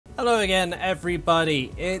Hello again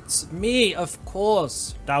everybody, it's me of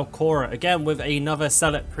course, Dalcora, again with another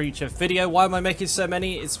Zealot Preacher video. Why am I making so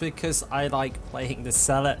many? It's because I like playing the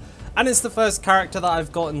Zealot and it's the first character that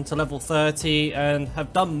I've gotten to level 30 and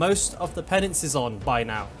have done most of the penances on by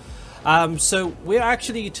now. So we're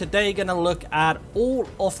actually today going to look at all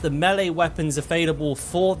of the melee weapons available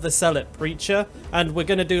for the Zealot Preacher, and we're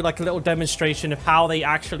going to do like a little demonstration of how they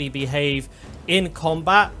actually behave in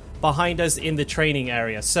combat behind us in the training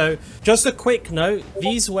area. So just a quick note,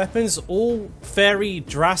 these weapons all vary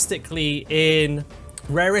drastically in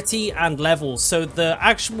rarity and levels, so the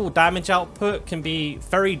actual damage output can be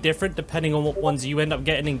very different depending on what ones you end up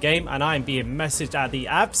getting in game, and I'm being messaged at the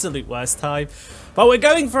absolute worst time, but we're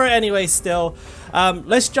going for it anyway still.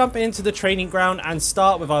 Let's jump into the training ground and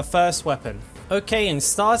start with our first weapon. Okay, and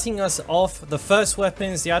starting us off, the first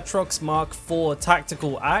weapon is the Atrox Mark IV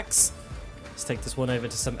Tactical Axe. Let's take this one over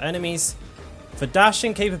to some enemies. The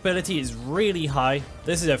dashing capability is really high.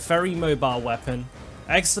 This is a very mobile weapon.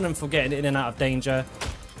 Excellent for getting in and out of danger.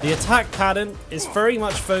 The attack pattern is very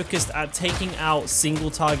much focused at taking out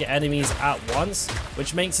single target enemies at once,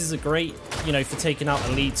 which makes this a great, for taking out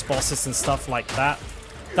elites, bosses and stuff like that.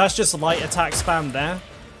 That's just light attack spam there.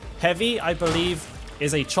 Heavy, I believe,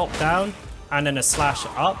 is a chop down and then a slash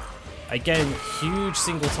up. Again, huge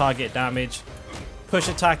single target damage. Push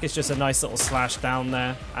attack is just a nice little slash down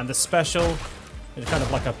there, and the special is kind of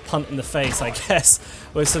like a punt in the face, I guess,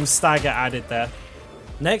 with some stagger added there.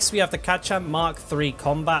 Next we have the Kachan Mark III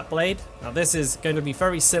Combat Blade. Now this is going to be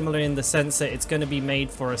very similar in the sense that it's going to be made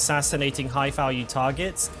for assassinating high value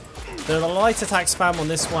targets. The light attack spam on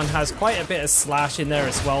this one has quite a bit of slash in there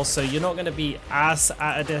as well, so you're not going to be as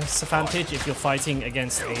at a disadvantage if you're fighting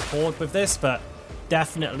against a horde with this, but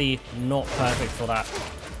definitely not perfect for that.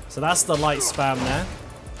 So that's the light spam there.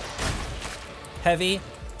 Heavy,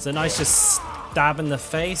 it's a nice just stab in the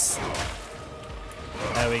face.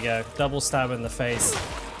 There we go, double stab in the face.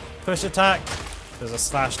 Push attack, there's a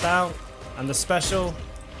slash down, and the special,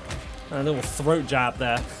 and a little throat jab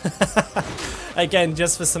there. Again,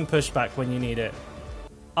 just for some pushback when you need it.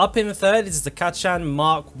 Up in third is the Kachan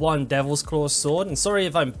Mark I Devil's Claw Sword, and sorry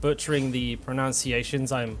if I'm butchering the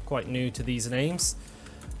pronunciations, I'm quite new to these names.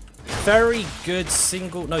 Very good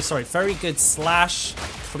very good slash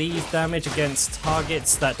cleave damage against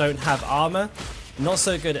targets that don't have armor. Not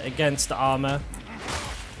so good against armor.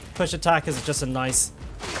 Push attack is just a nice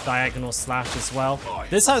diagonal slash as well.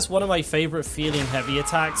 This has one of my favorite feeling heavy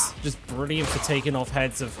attacks. Just brilliant for taking off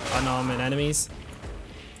heads of unarmored enemies.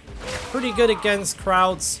 Pretty good against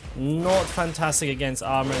crowds, not fantastic against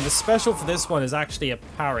armor. And the special for this one is actually a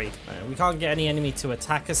parry. We can't get any enemy to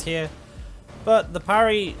attack us here, but the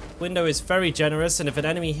parry window is very generous, and if an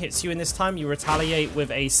enemy hits you in this time, you retaliate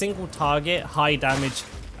with a single target high damage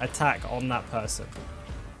attack on that person.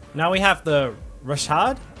 Now we have the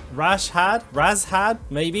Rashad,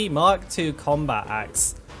 maybe, Mark II Combat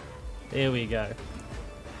Axe. Here we go.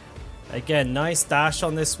 Again, nice dash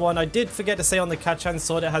on this one. I did forget to say on the Kachan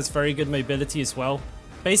sword, it has very good mobility as well.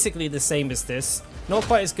 Basically the same as this. Not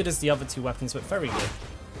quite as good as the other two weapons, but very good.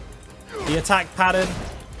 The attack pattern,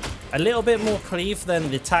 a little bit more cleave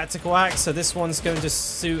than the tactical axe, so this one's going to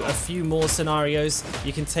suit a few more scenarios.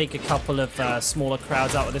 You can take a couple of smaller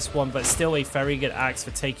crowds out of this one, but still a very good axe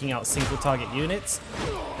for taking out single target units,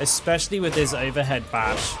 especially with this overhead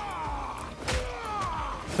bash.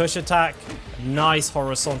 Push attack, nice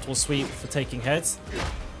horizontal sweep for taking heads.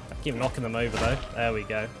 I keep knocking them over though. There we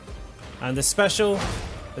go. And the special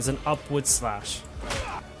is an upward slash.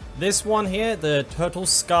 This one here, the Turtle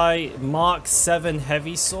Sky Mark VII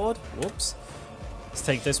Heavy Sword. Whoops. Let's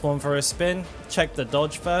take this one for a spin. Check the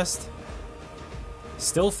dodge first.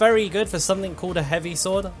 Still very good for something called a heavy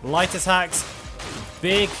sword. Light attacks.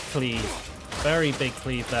 Big cleave. Very big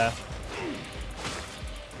cleave there.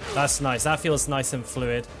 That's nice. That feels nice and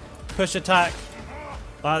fluid. Push attack.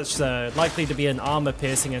 That's likely to be an armor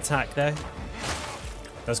piercing attack there.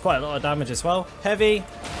 Does quite a lot of damage as well. Heavy.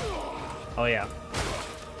 Oh yeah.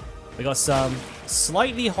 We got some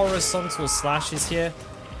slightly horizontal slashes here.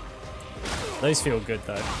 Those feel good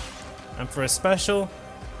though. And for a special,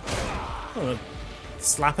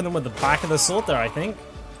 slapping them with the back of the sword there, I think.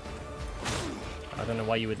 I don't know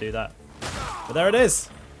why you would do that, but there it is.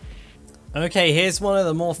 Okay, here's one of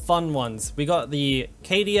the more fun ones. We got the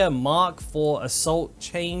Cadia Mark IV Assault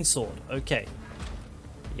Chainsword. Okay.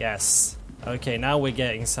 Yes. Okay, now we're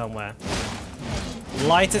getting somewhere.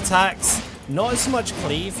 Light attacks. Not as much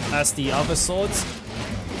cleave as the other swords,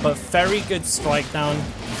 but very good strike down,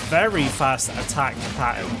 very fast attack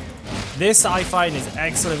pattern. This I find is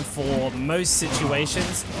excellent for most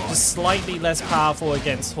situations, just slightly less powerful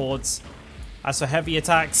against hordes. As for heavy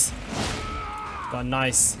attacks, got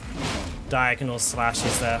nice diagonal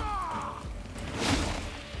slashes there.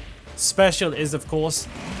 Special is, of course,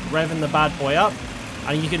 revving the bad boy up,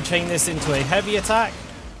 and you can chain this into a heavy attack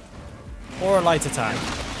or a light attack.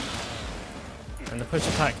 And the push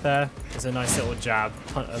attack there is a nice little jab,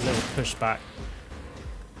 a little pushback.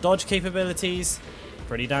 Dodge capabilities,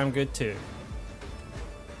 pretty damn good too.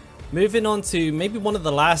 Moving on to maybe one of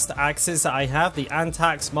the last axes that I have, the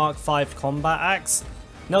Antax Mark V Combat Axe.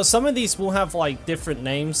 Now some of these will have like different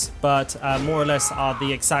names, but more or less are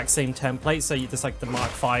the exact same template. So there's like the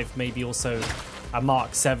Mark V, maybe also a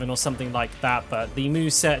Mark 7 or something like that, but the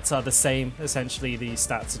movesets are the same. Essentially the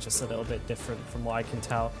stats are just a little bit different from what I can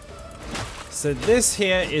tell. So this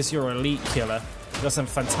here is your elite killer. Got some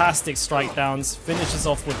fantastic strike downs, finishes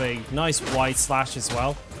off with a nice wide slash as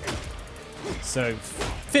well. So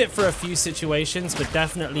fit for a few situations, but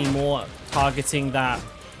definitely more targeting that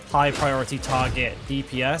high priority target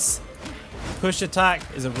DPS. Push attack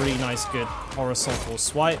is a really nice good horizontal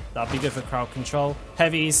swipe. That'll be good for crowd control.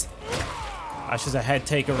 Heavies, that's just a head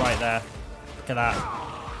taker right there. Look at that.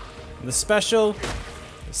 And the special,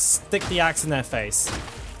 stick the axe in their face.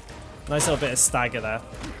 Nice little bit of stagger there.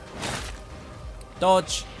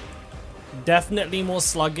 Dodge, definitely more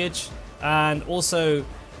sluggish, and also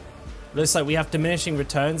looks like we have diminishing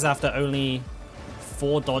returns after only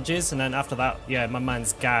 4 dodges, and then after that, yeah, my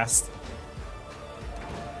man's gassed.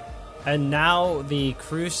 And now the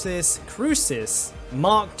Crucis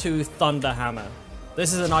Mark II Thunderhammer.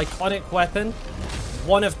 This is an iconic weapon,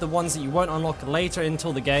 one of the ones that you won't unlock later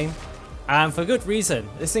until the game, and for good reason.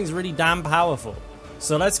 This thing's really damn powerful.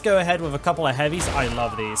 So let's go ahead with a couple of heavies. I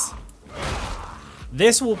love these.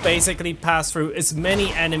 This will basically pass through as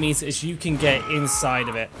many enemies as you can get inside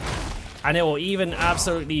of it. And it will even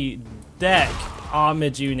absolutely deck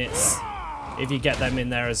armored units if you get them in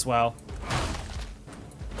there as well.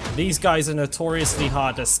 These guys are notoriously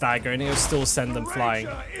hard to stagger, and it'll still send them flying.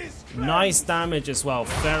 Nice damage as well.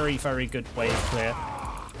 Very, very good wave clear.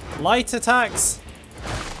 Light attacks.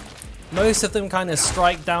 Most of them kind of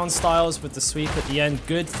strike down styles with the sweep at the end.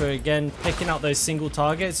 Good for, again, picking out those single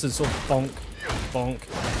targets and sort of bonk,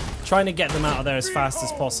 bonk. Trying to get them out of there as fast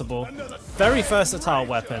as possible. Very versatile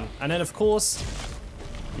weapon. And then, of course,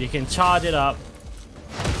 you can charge it up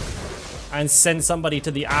and send somebody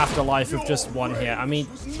to the afterlife with just one hit. I mean,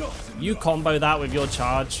 you combo that with your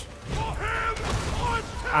charge,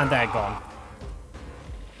 and they're gone.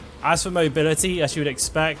 As for mobility, as you would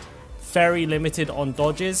expect, very limited on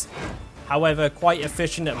dodges. However, quite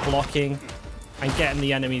efficient at blocking and getting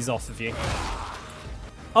the enemies off of you.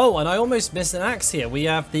 Oh, and I almost missed an axe here. We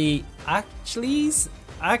have the Achilles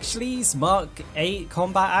Mark VIII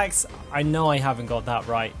Combat Axe. I know I haven't got that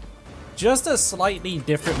right. Just a slightly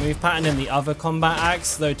different move pattern than the other Combat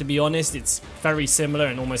Axe, though to be honest, it's very similar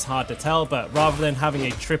and almost hard to tell, but rather than having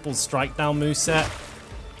a triple strike down moveset,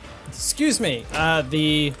 excuse me,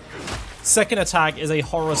 the second attack is a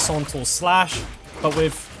horizontal slash, but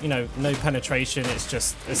with, you know, no penetration. It's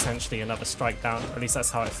just essentially another strike down, or at least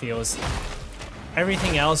that's how it feels.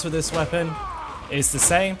 Everything else with this weapon is the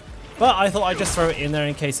same, but I thought I'd just throw it in there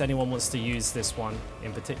in case anyone wants to use this one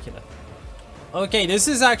in particular. Okay, this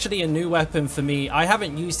is actually a new weapon for me. I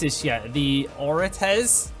haven't used this yet. The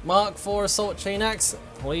Oretes Mark IV Assault Chain Axe.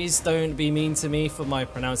 Please don't be mean to me for my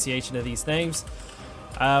pronunciation of these names.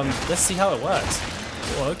 Let's see how it works.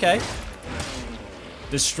 Oh, okay.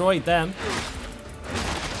 Destroyed them.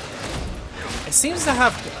 It seems to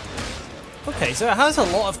have... Okay, so it has a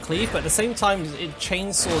lot of cleave, but at the same time it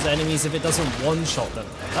chainsaws enemies if it doesn't one-shot them.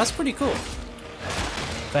 That's pretty cool.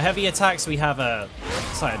 For heavy attacks, we have a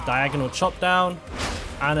diagonal chop down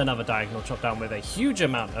and another diagonal chop down with a huge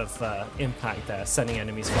amount of impact there, sending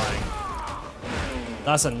enemies flying.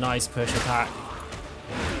 That's a nice push attack.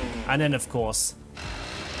 And then, of course,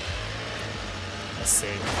 let's see.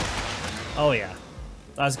 Oh yeah,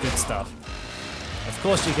 that's good stuff. Of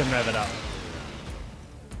course you can rev it up.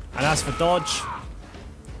 And as for dodge,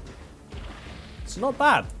 it's not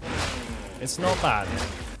bad. It's not bad.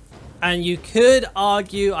 And you could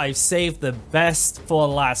argue I've saved the best for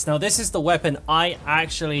last. Now this is the weapon I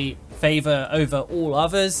actually favor over all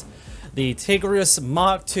others. The Tigris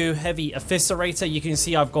Mark II Heavy Eviscerator. You can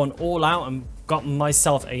see I've gone all out and got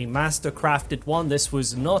myself a master crafted one. This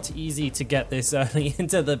was not easy to get this early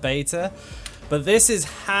into the beta. But this is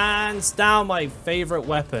hands down my favorite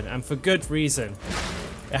weapon, and for good reason.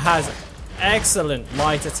 It has excellent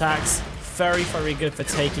light attacks. Very, very good for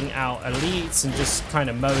taking out elites and just kind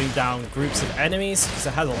of mowing down groups of enemies because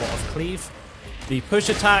it has a lot of cleave. The push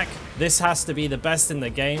attack, this has to be the best in the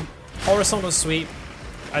game. Horizontal sweep,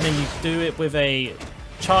 and then you do it with a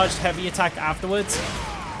charged heavy attack afterwards,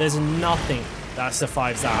 there's nothing that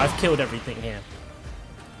survives that. I've killed everything here.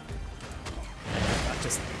 I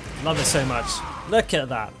just love it so much. Look at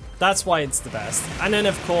that. That's why it's the best. And then,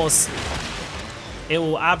 of course, it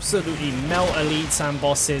will absolutely melt elites and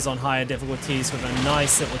bosses on higher difficulties with a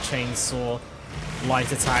nice little chainsaw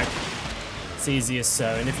light attack. It's easy as so.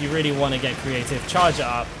 And if you really want to get creative, charge it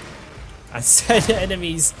up and send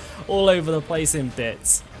enemies all over the place in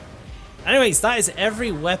bits. Anyways, that is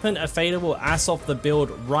every weapon available as of the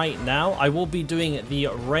build right now. I will be doing the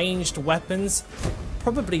ranged weapons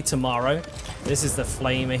probably tomorrow. This is the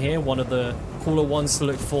flamer here, one of the cooler ones to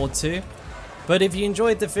look forward to. But if you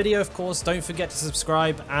enjoyed the video, of course, don't forget to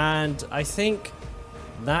subscribe, and I think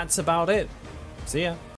that's about it. See ya.